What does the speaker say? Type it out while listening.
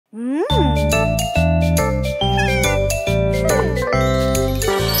Lunchtime,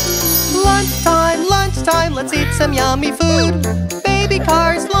 lunchtime, let's eat some yummy food. Baby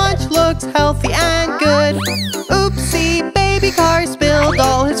Car's lunch looks healthy and good. Oopsie Baby Car spilled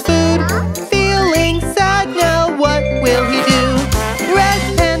all his food. Feeling sad now, what will he do? Red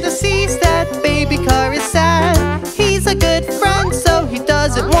Panda sees that Baby Car is sad. He's a good friend, so he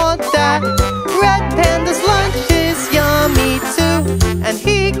doesn't want that. Red Panda's lunch is yummy too, and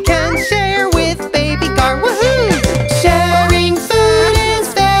he can share with Baby Car. Woohoo! Sharing food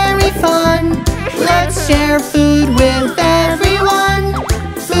is very fun. Let's share food with everyone.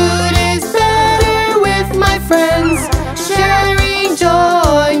 Food is better with my friends. Sharing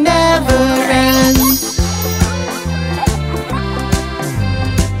joy never ends.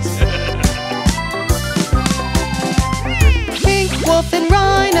 Pink Wolf and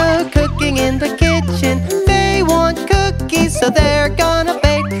Rhino cooking in the kitchen. They want cookies, so they're gonna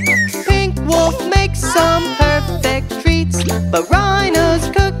bake. Pink Wolf makes some perfect treats, but Rhino's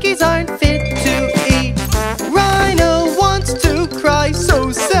cookies aren't fit to eat. Rhino wants to cry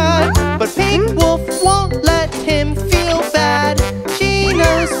so sad, but Pink Wolf won't let him feel bad. She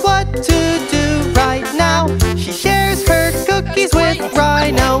knows what to do right now. She shares her cookies with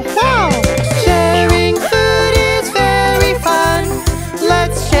Rhino. Wow! Sharing food is very fun.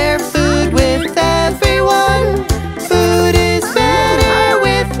 Let's share food with everyone. Food is better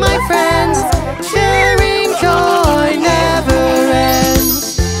with my friends. Sharing joy never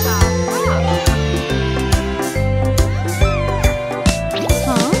ends.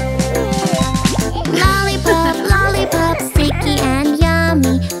 Lollipop, lollipop, sticky and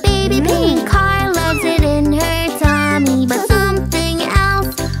yummy. Baby Pink Car loves it in her tummy, but something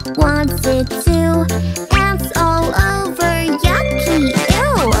else wants it too. Ants all over, yucky,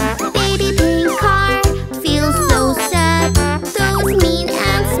 ew. Baby Pink Car feels so sad. Those mean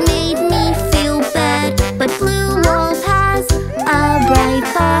ants made me feel bad. But Blue Wolf has a bright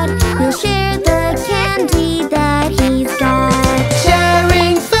thought. He'll share the candy that he's got.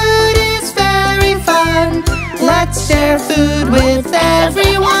 Sharing food is very fun. Let's share food with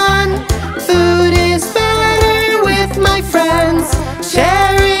everyone. Food is better with my friends.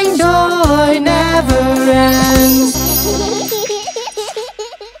 Sharing joy never ends.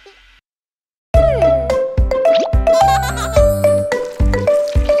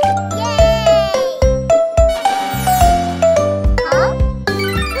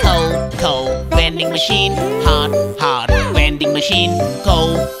 Cold, cold, vending machine. Hot, hot, vending machine.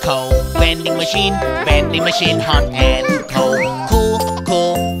 Cold, cold, vending machine. Vending machine, hot and cold. Cool,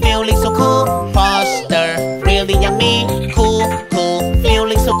 cool, feeling so cool. Faster, really yummy. Cool, cool,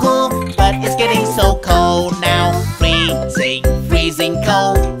 feeling so cool. But it's getting so cold now. Freezing, freezing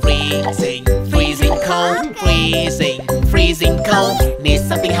cold. Freezing, freezing cold. Freezing, freezing cold. Need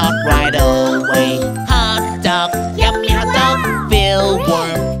something hot right away. Hot dog, yummy hot dog. Feel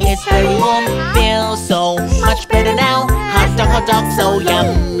warm, it's very warm. Feel so much better now. Hot dog, so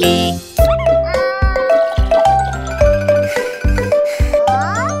yummy.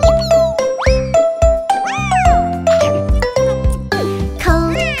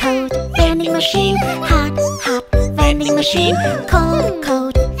 Cold, cold, vending machine. Hot, hot, vending machine. Cold,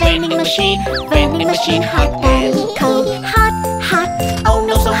 cold, vending machine. Vending machine, hot and cold. Hot, hot, Oh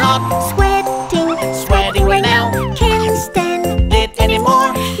no, so hot. sweating, Sweating right now. can't stand It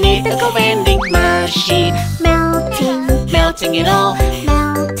anymore. Need the cold vending machine. melting, Melting it all.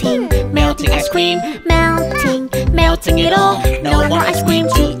 melting, Melting ice cream. melting, Melting it all. No more ice cream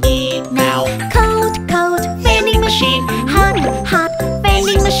to eat now. cold, cold, vending machine. Hot, hot,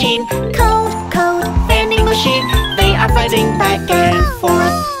 vending machine. Cold, cold, vending machine. They are fighting back and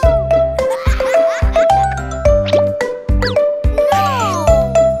forth.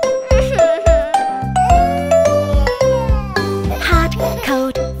 Hot,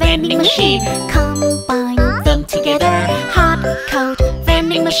 cold, vending machine. Combine them together. Hot, cold,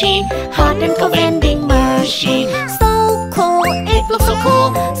 vending machine. Hot and cold vending machine. So cool, it looks so cool.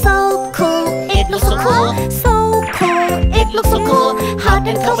 So cool, it looks so cool. So cool, it looks so cool. Hot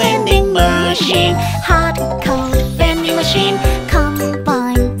and cold vending machine. Hot, cold, vending machine.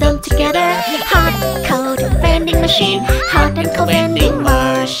 Combine them together. Hot, cold, vending machine. Hot and cold vending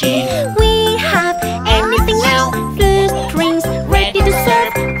machine. We have anything now. Food, drinks, ready to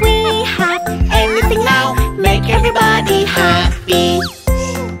serve. We have anything now. Make everybody happy.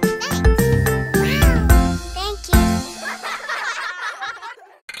 Thank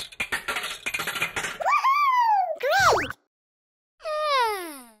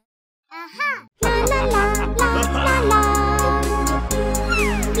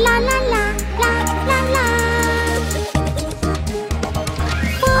you.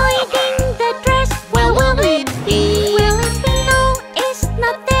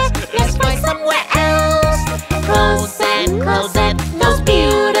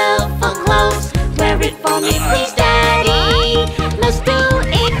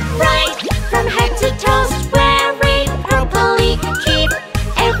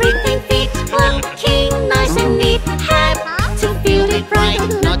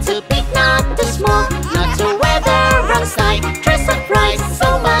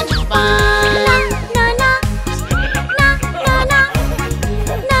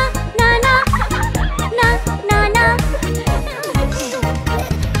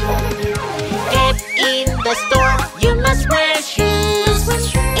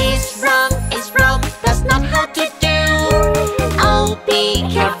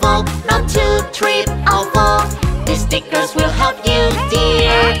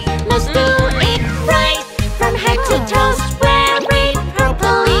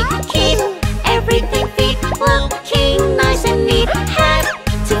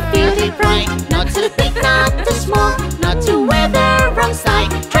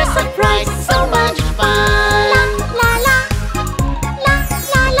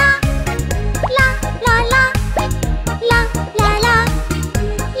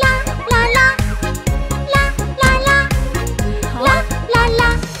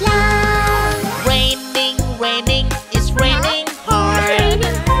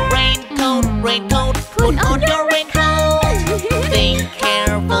 raincoat, put on your raincoat. Think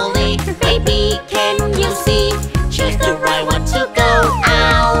carefully, baby, can you see? Choose the right one to go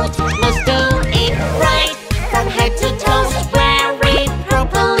out. Must do it right, from head to toes. Wear it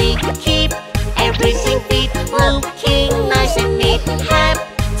properly, keep everything fit, looking nice and neat. Have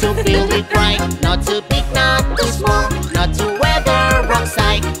to feel it right, not too big, not too small, not to wear the wrong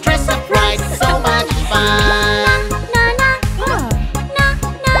side. Dress up right, so much fun.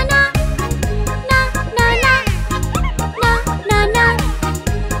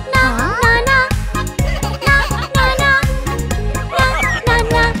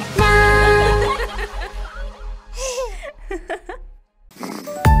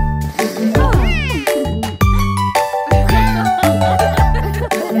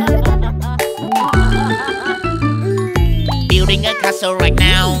 Building a castle right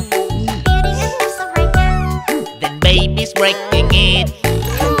now. Then baby's breaking it.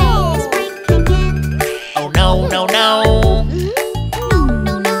 Oh no, no, no.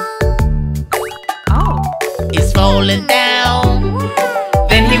 It's falling down.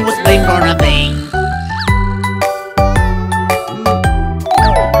 Then he was blamed for nothing.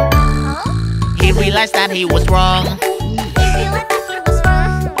 He realized that he was wrong.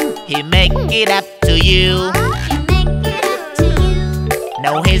 He make it up to you.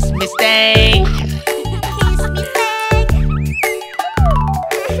 Know his mistake.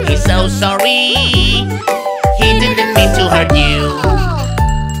 He's so sorry. He didn't mean to hurt you.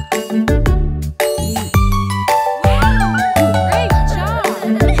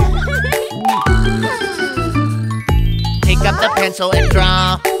 Pick up the pencil and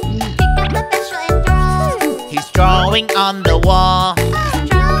draw. He's drawing on the wall.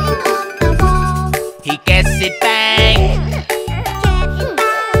 He gets it back.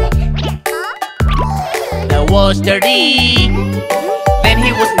 The wall's dirty. Then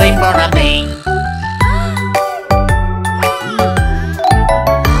he was blamed for nothing.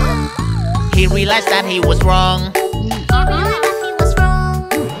 He realized that he was wrong.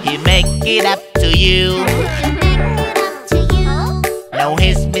 He make it up to you. Know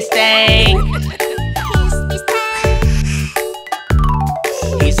his mistake.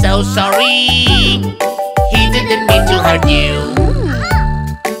 He's so sorry. He didn't mean to hurt you.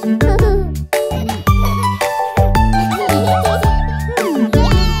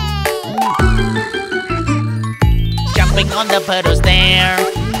 Jumping on the puddles there.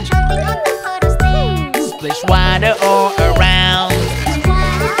 Splish water all around.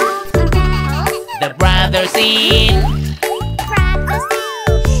 The brothers in.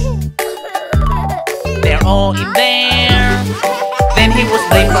 They're all in there. Then he was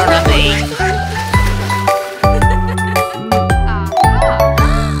blamed for nothing.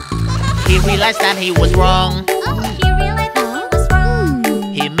 He realized that he was wrong.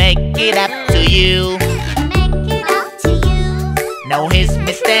 He make it up to you. Know his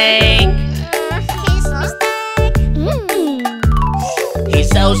mistake. He's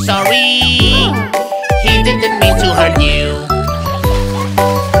so sorry. He didn't mean to hurt you.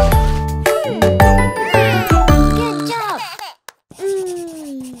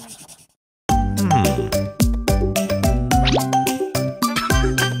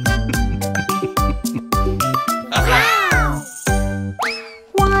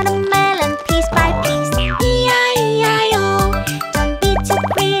 Watermelon piece by piece, E-I-E-I-O. Don't be too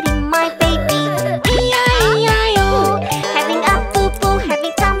pretty, my baby, E-I-E-I-O. Having a boo-boo,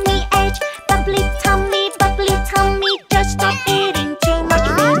 having tummy ache, bubbly tummy, just stop eating too much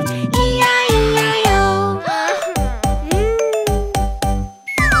food, E-I-E-I-O.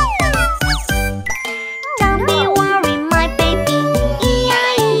 Don't be worried, my baby,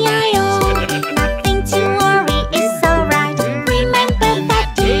 E-I-E-I-O. Nothing to worry, it's alright. Remember that,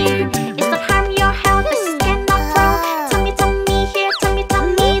 dear, it's not harm your health, this cannot grow. Tummy here, tummy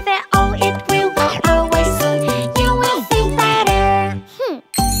there, oh it will go away soon. You will feel better.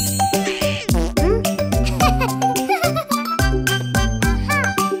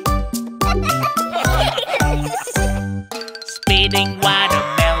 Spitting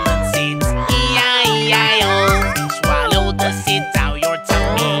watermelon seeds, E-I-E-I-O. Swallow the seeds out your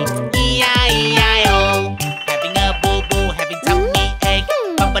tummy, E-I-E-I-O. Having a boo-boo, having tummy ache,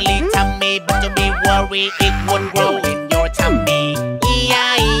 bubbly tummy, but don't be worried, it won't grow in your tummy,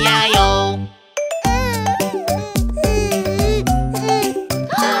 E-I-E-I-O.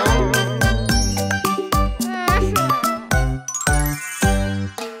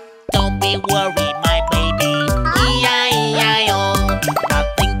 Don't be worried, my baby, E-I-E-I-O.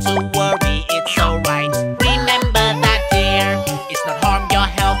 Nothing to worry, it's alright. Remember that, dear, it's not harm your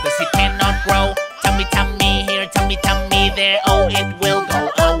health, cause it cannot grow. Tummy here, tummy there, oh it will go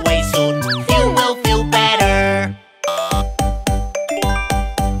away soon. You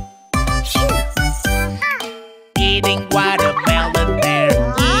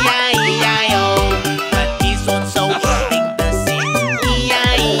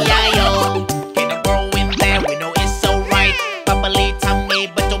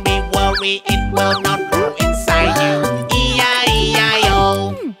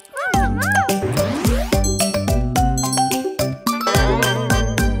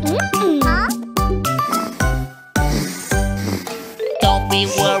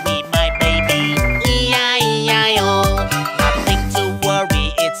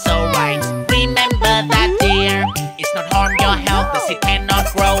cannot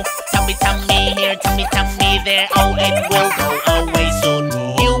grow. Tummy, tummy here, tummy, tummy there. Oh, it will go away soon.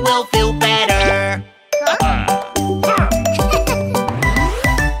 You will feel better.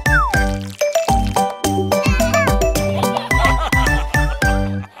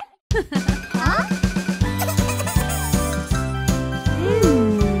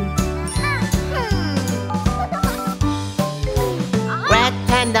 Red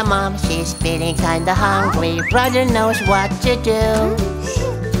panda mom, she's feeling kinda hungry. Brother knows what to do.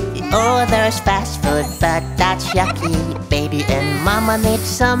 He orders fast food, but that's yucky. Baby and mama need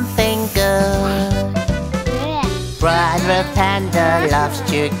something good. Brother panda loves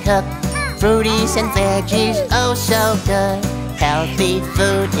to cook fruities and veggies, oh so good. Healthy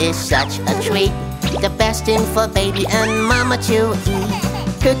food is such a treat, the best thing for baby and mama to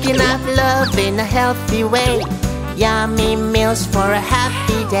eat. Cooking up love in a healthy way, yummy meals for a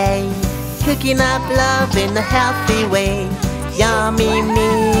happy day. Cooking up love in a healthy way, yummy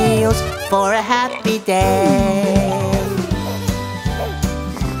meals for a happy day.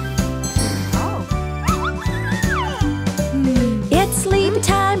 It's sleep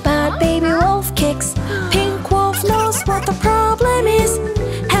time, but baby wolf kicks. Pink wolf knows what the problem is,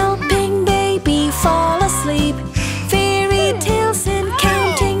 helping baby fall asleep. Fairy tales and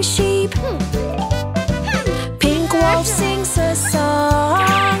counting sheep. Pink wolf sings a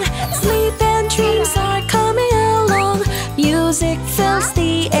song. Sleep and dreams are coming along. Music fills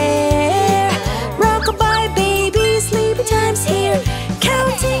the air. Rockabye baby, sleepy time's here.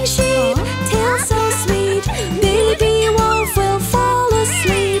 Counting sheep, tales so sweet. Baby wolf will fall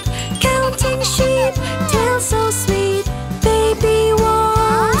asleep. Counting sheep, tales so sweet. Baby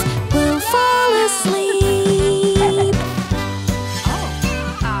wolf will fall asleep.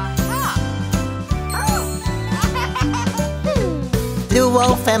 Blue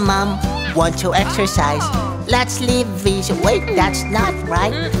wolf and mom want to exercise. Let's leave these. Wait, that's not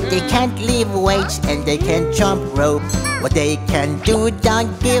right. They can't leave weights and they can't jump rope. What they can do,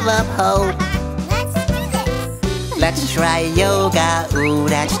 don't give up hope. Let's try yoga, ooh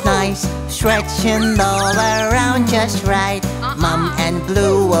that's nice. Stretching all around just right. Mom and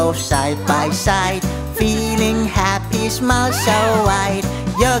blue wolf side by side, feeling happy, smile so wide.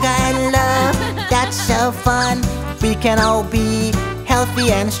 Yoga and love, that's so fun. We can all be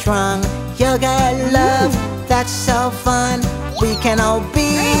healthy and strong. Yoga and love, that's so fun. We can all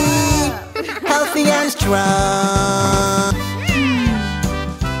be healthy and strong.